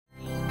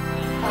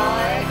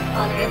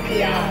on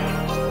NPI.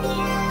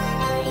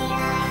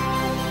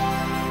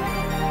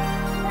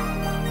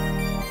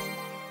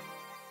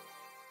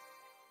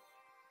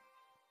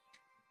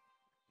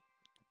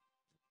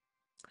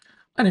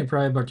 On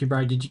NPI, brought to you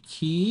by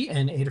Digi-Key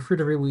and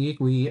Adafruit. Every week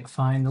we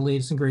find the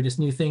latest and greatest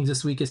new things.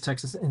 This week is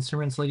Texas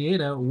Instruments. Lady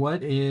Ada,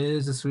 what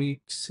is this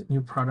week's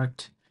new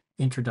product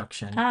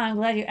introduction? I'm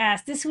glad you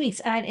asked. This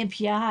week's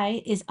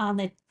NPI is on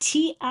the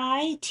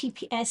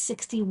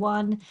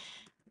TPS61033.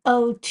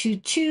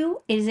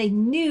 It is a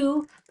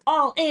new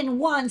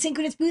all-in-one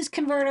synchronous boost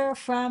converter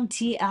from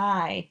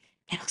TI.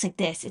 It looks like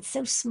this. It's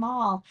so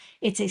small.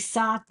 It's a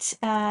SOT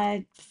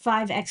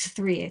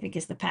 5X3, I think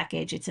is the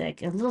package. It's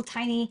like a little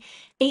tiny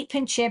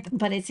 8-pin chip,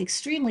 but it's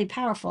extremely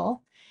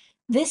powerful.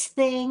 This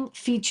thing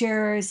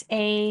features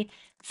a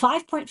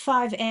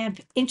 5.5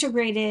 amp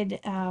integrated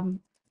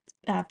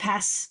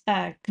pass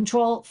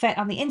control FET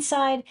on the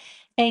inside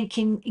and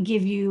can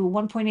give you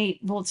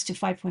 1.8 volts to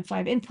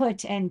 5.5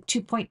 input and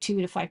 2.2 to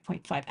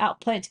 5.5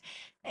 output.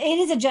 It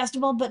is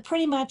adjustable, but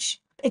pretty much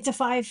it's a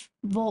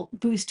 5-volt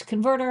boost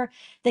converter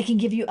that can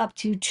give you up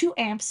to 2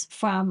 amps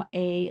from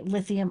a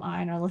lithium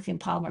ion or lithium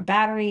polymer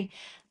battery.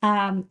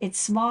 It's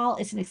small,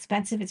 it's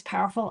inexpensive, it's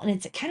powerful, and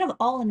it's kind of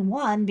all in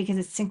one because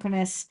it's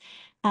synchronous,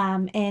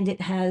 and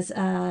it has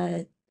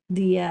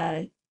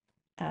the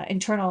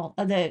internal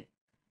the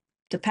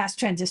pass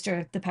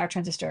transistor, the power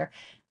transistor,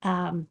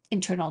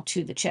 internal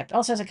to the chip. It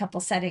also has a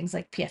couple settings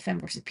like PFM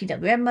versus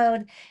PWM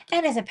mode,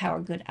 and has a power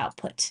good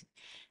output.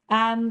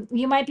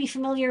 You might be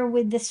familiar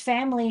with this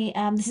family.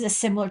 This is a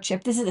similar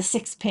chip. This is a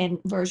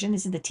 6-pin version.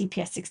 This is the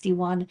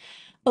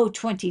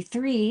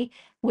TPS61033,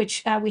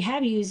 which we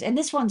have used, and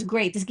this one's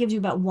great. This gives you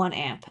about 1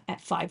 amp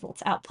at 5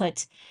 volts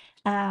output.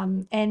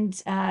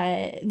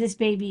 This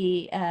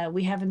baby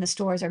we have in the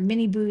stores are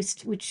mini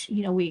boost, which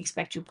we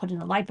expect you put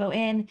in a lipo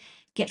in,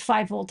 get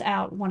 5-volt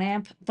out, 1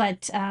 amp,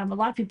 but a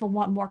lot of people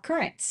want more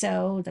current,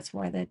 so that's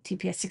where the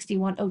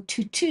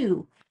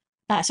TPS61022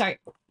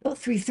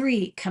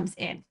 033 comes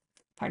in.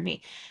 Pardon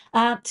me.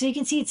 So you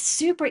can see it's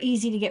super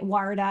easy to get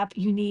wired up.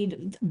 You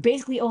need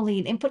basically only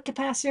an input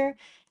capacitor,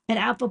 an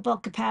output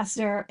bulk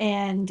capacitor,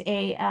 and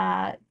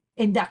a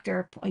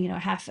inductor,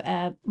 half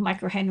a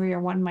microhenry or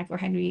 1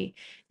 microhenry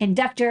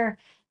inductor.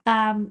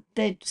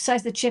 The size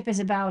of the chip is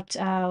about 2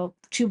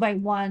 by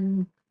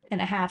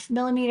 1.5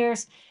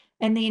 millimeters,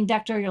 and the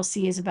inductor you'll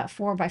see is about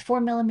 4 by 4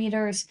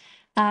 millimeters.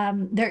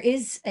 There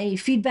is a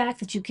feedback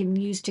that you can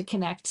use to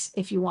connect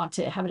if you want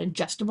to have an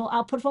adjustable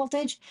output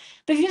voltage.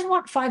 But if you just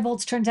want 5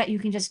 volts, turns out you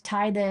can just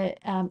tie the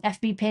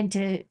FB pin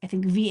to, I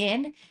think, V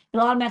in.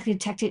 It'll automatically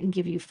detect it and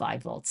give you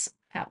 5 volts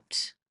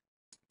out.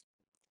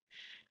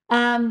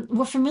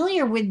 We're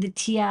familiar with the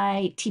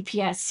TI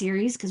TPS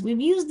series because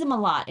we've used them a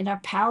lot in our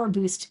Power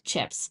Boost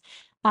chips.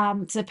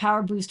 It's the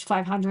Power Boost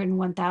 500 and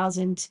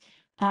 1000.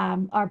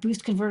 Our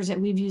boost converters that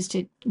we've used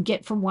to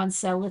get from one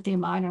cell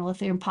lithium ion or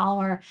lithium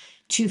polymer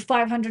to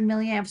 500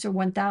 milliamps or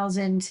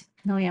 1000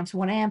 milliamps,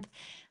 1 amp.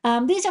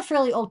 These are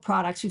fairly old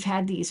products. We've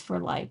had these for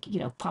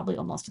probably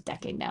almost a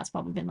decade now. It's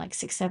probably been like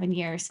 6-7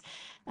 years.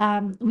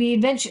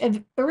 We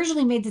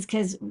originally made this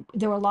because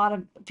there were a lot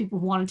of people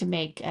who wanted to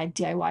make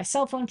DIY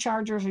cell phone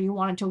chargers, or you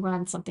wanted to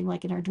run something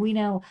like an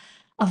Arduino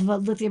of a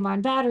lithium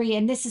ion battery.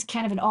 And this is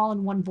kind of an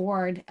all-in-one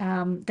board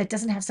that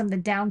doesn't have some of the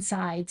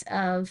downsides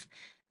of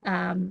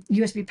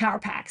USB power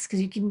packs,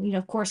 because you can,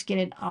 of course, get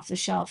an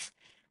off-the-shelf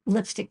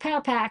lipstick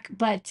power pack,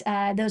 but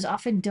those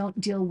often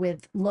don't deal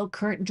with low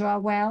current draw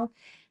well.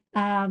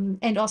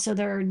 And also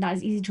they're not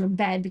as easy to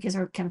embed because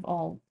they're kind of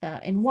all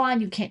in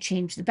one. You can't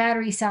change the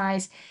battery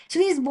size. So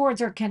these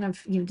boards are kind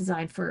of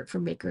designed for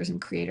makers and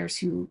creators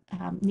who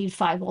need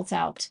 5 volts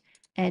out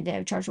and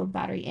a chargeable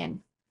battery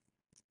in.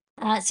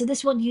 So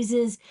this one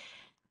uses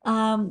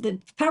the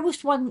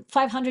PowerBoost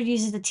 500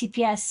 uses the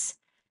TPS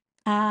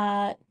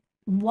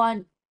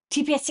one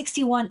TPS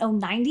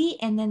 61090,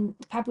 and then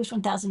the PowerBoost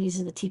 1000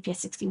 uses the TPS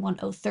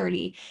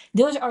 61030.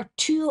 Those are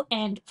 2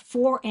 and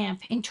 4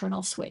 amp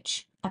internal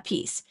switch a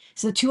piece.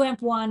 So the 2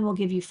 amp one will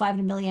give you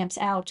 500 milliamps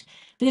out,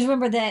 because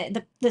remember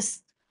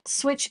this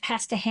switch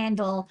has to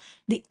handle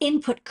the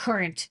input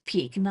current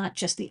peak, not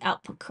just the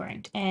output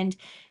current. And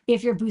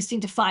if you're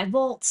boosting to 5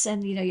 volts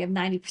and you have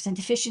 90%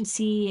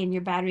 efficiency and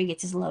your battery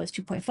gets as low as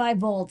 2.5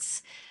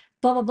 volts,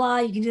 blah blah blah,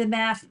 you can do the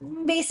math.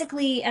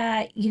 Basically,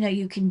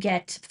 you can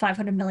get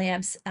 500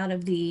 milliamps out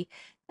of the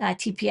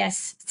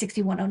TPS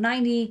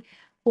 61090,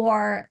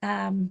 or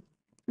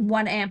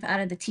 1 amp out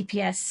of the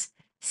TPS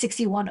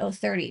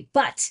 61030.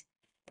 But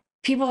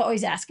people are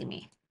always asking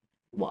me,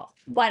 well,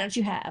 why don't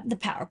you have the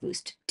Power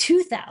Boost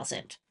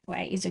 2000,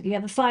 right? So you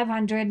have a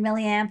 500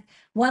 milliamp,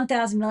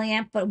 1000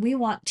 milliamp, but we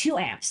want 2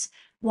 amps.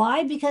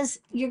 Why? Because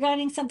you're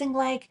getting something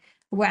like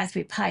a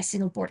Raspberry Pi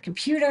single board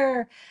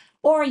computer,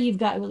 or you've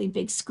got really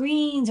big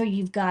screens, or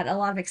you've got a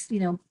lot of,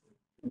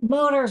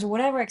 motors or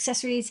whatever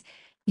accessories.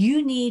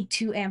 You need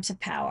 2 amps of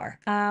power.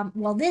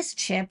 Well, this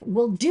chip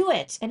will do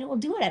it, and it will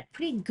do it at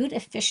pretty good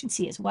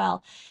efficiency as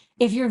well.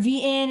 If your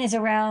VN is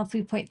around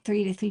 3.3 to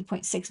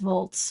 3.6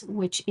 volts,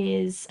 which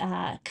is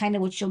kind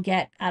of what you'll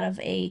get out of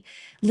a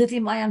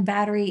lithium ion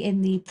battery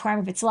in the prime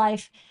of its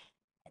life,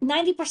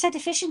 90%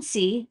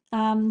 efficiency,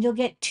 you'll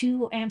get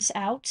 2 amps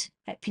out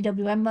at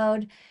PWM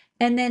mode.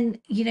 And then,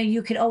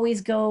 you could always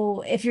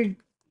go, if you're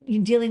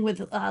dealing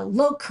with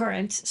low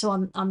current.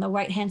 So on the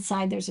right hand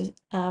side, there's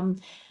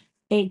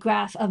a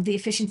graph of the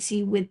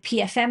efficiency with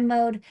PFM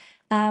mode.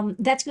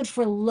 That's good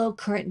for low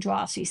current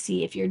draw. So you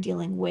see if you're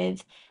dealing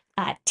with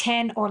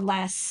 10 or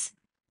less.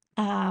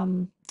 Yeah,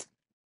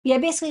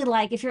 basically,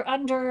 like if you're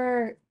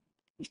under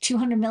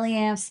 200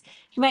 milliamps,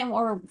 you might,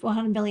 or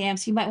 100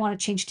 milliamps, you might want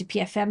to change to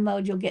PFM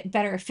mode. You'll get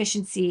better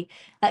efficiency.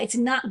 It's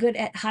not good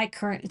at high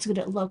current, it's good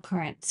at low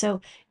current.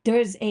 So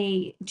there's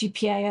a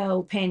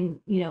GPIO pin,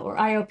 or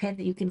IO pin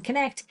that you can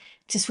connect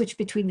to switch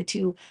between the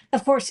two.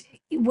 Of course,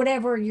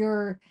 whatever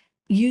you're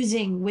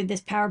using with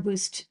this power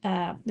boost,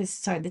 the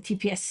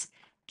TPS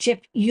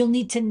chip, you'll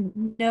need to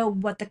know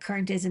what the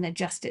current is and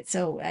adjust it.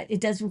 So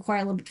it does require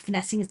a little bit of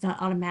finessing. It's not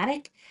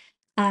automatic.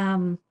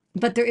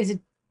 But there is a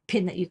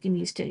pin that you can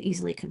use to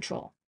easily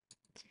control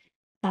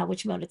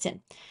which mode it's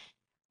in.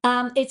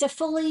 It's a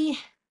fully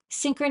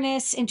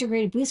synchronous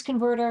integrated boost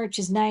converter, which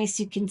is nice.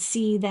 You can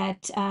see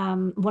that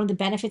one of the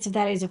benefits of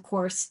that is, of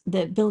course,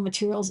 the bill of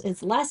materials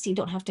is less. You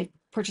don't have to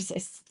purchase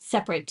a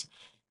separate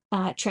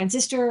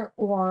transistor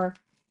or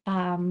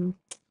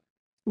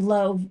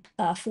low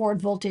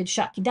forward voltage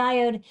Schottky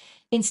diode.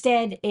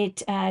 Instead,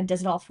 it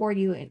does it all for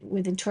you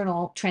with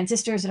internal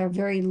transistors that are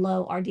very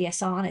low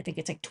RDS on. I think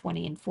it's like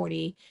 20 and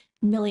 40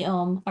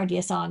 milliohm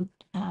RDS on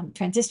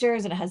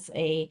transistors. It has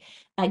a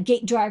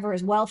gate driver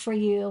as well for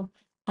you,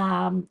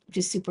 which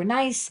is super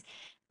nice.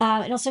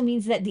 It also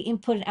means that the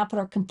input and output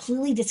are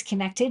completely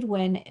disconnected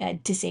when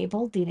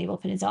disabled. The enable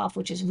pin is off,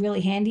 which is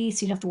really handy.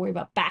 So you don't have to worry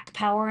about back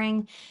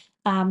powering.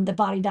 The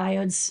body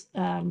diodes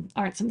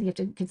aren't something you have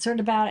to be concerned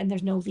about, and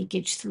there's no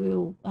leakage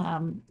through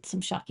some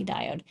Schottky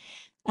diode.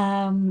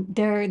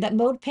 That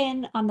mode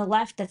pin on the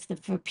left, that's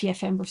for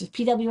PFM versus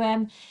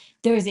PWM.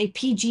 There is a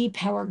PG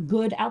power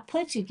good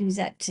output. You can use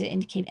that to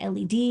indicate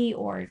LED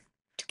or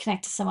to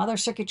connect to some other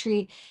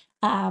circuitry.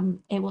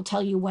 It will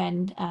tell you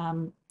when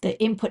the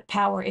input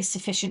power is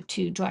sufficient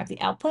to drive the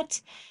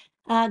output.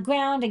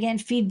 Ground, again,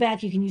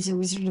 feedback, you can use a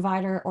resistor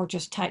divider or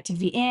just tie it to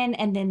VN,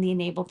 and then the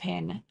enable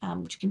pin,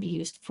 which can be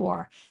used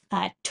for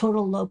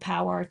total low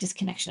power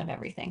disconnection of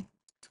everything.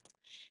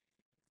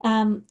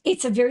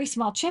 It's a very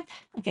small chip.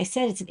 Like I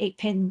said, it's an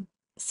 8-pin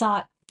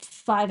SOT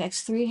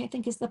 5x3, I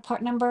think is the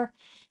part number.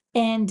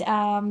 And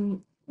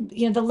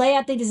the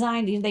layout they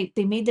designed,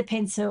 they made the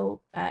pin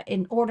so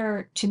in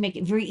order to make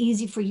it very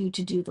easy for you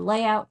to do the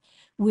layout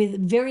with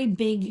very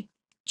big,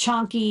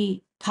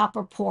 chunky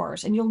copper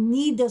pores. And you'll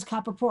need those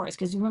copper pores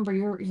because remember,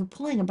 you're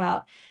pulling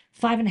about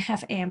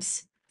 5.5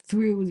 amps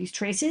through these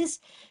traces.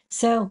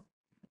 So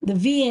the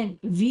V in,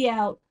 V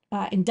out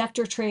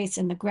inductor trace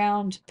and the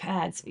ground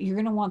pads, you're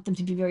going to want them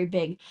to be very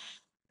big.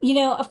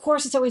 Of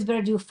course, it's always better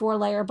to do a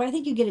 4-layer, but I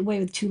think you get away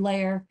with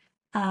 2-layer,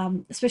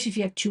 especially if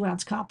you have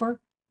 2-ounce copper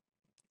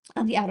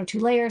on the outer 2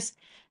 layers.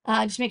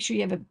 Just make sure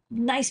you have a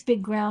nice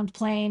big ground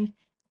plane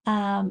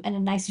and a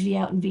nice V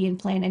out and V in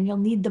plane, and you'll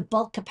need the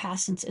bulk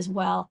capacitance as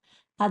well.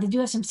 They do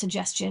have some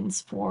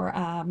suggestions for,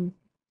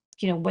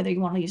 whether you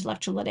want to use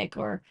electrolytic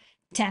or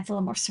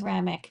tantalum or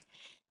ceramic.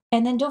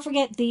 And then don't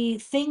forget the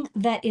thing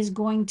that is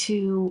going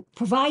to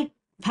provide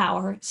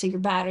power, so your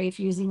battery, if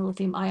you're using a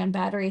lithium ion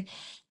battery,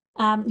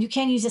 you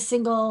can use a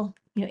single,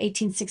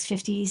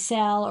 18650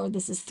 cell, or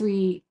this is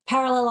 3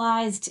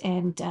 parallelized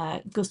and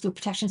goes through a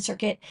protection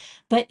circuit.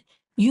 But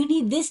you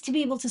need this to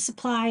be able to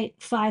supply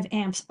 5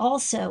 amps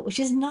also, which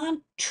is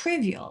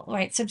non-trivial,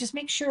 right? So just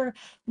make sure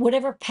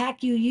whatever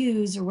pack you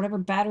use or whatever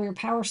battery or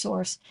power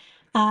source,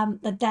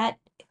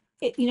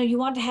 you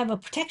want to have a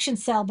protection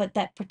cell, but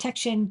that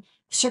protection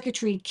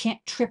circuitry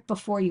can't trip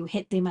before you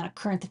hit the amount of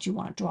current that you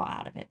want to draw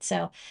out of it.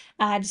 So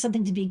just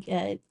something to be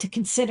to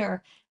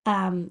consider.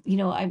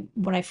 When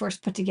I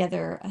first put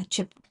together a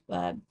chip,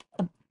 a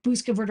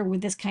boost converter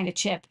with this kind of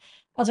chip,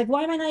 I was like,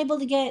 why am I not able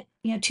to get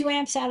 2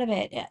 amps out of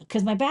it?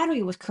 Because my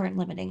battery was current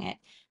limiting it.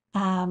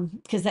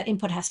 Because that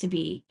input has to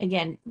be,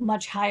 again,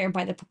 much higher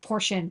by the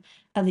proportion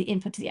of the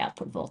input to the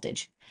output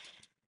voltage.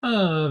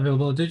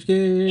 Available at It's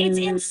in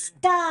Digi-Key.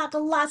 stock,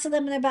 lots of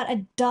them, and about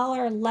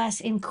 $1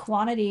 less in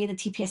quantity. The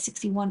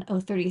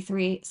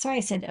TPS61033. Sorry, I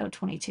said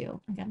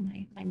 022. I got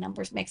my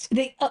numbers mixed.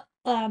 There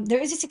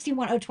is a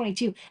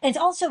 61022, and it's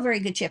also a very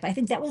good chip. I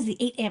think that was the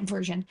 8-amp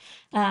version.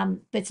 But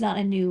it's not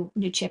a new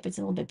chip. It's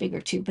a little bit bigger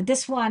too. But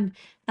this one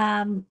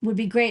would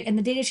be great. And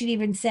the data sheet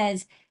even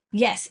says,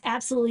 yes,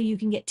 absolutely, you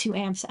can get 2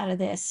 amps out of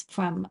this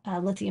from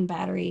a lithium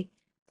battery,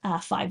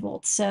 5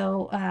 volts.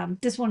 So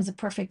this one is a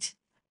perfect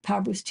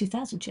Power Boost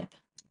 2000 chip.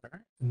 All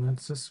right, and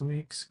that's this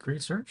week's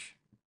great search.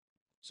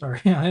 Sorry,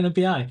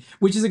 NPI,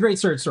 which is a great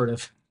search, sort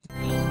of.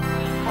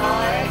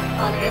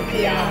 On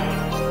NPI.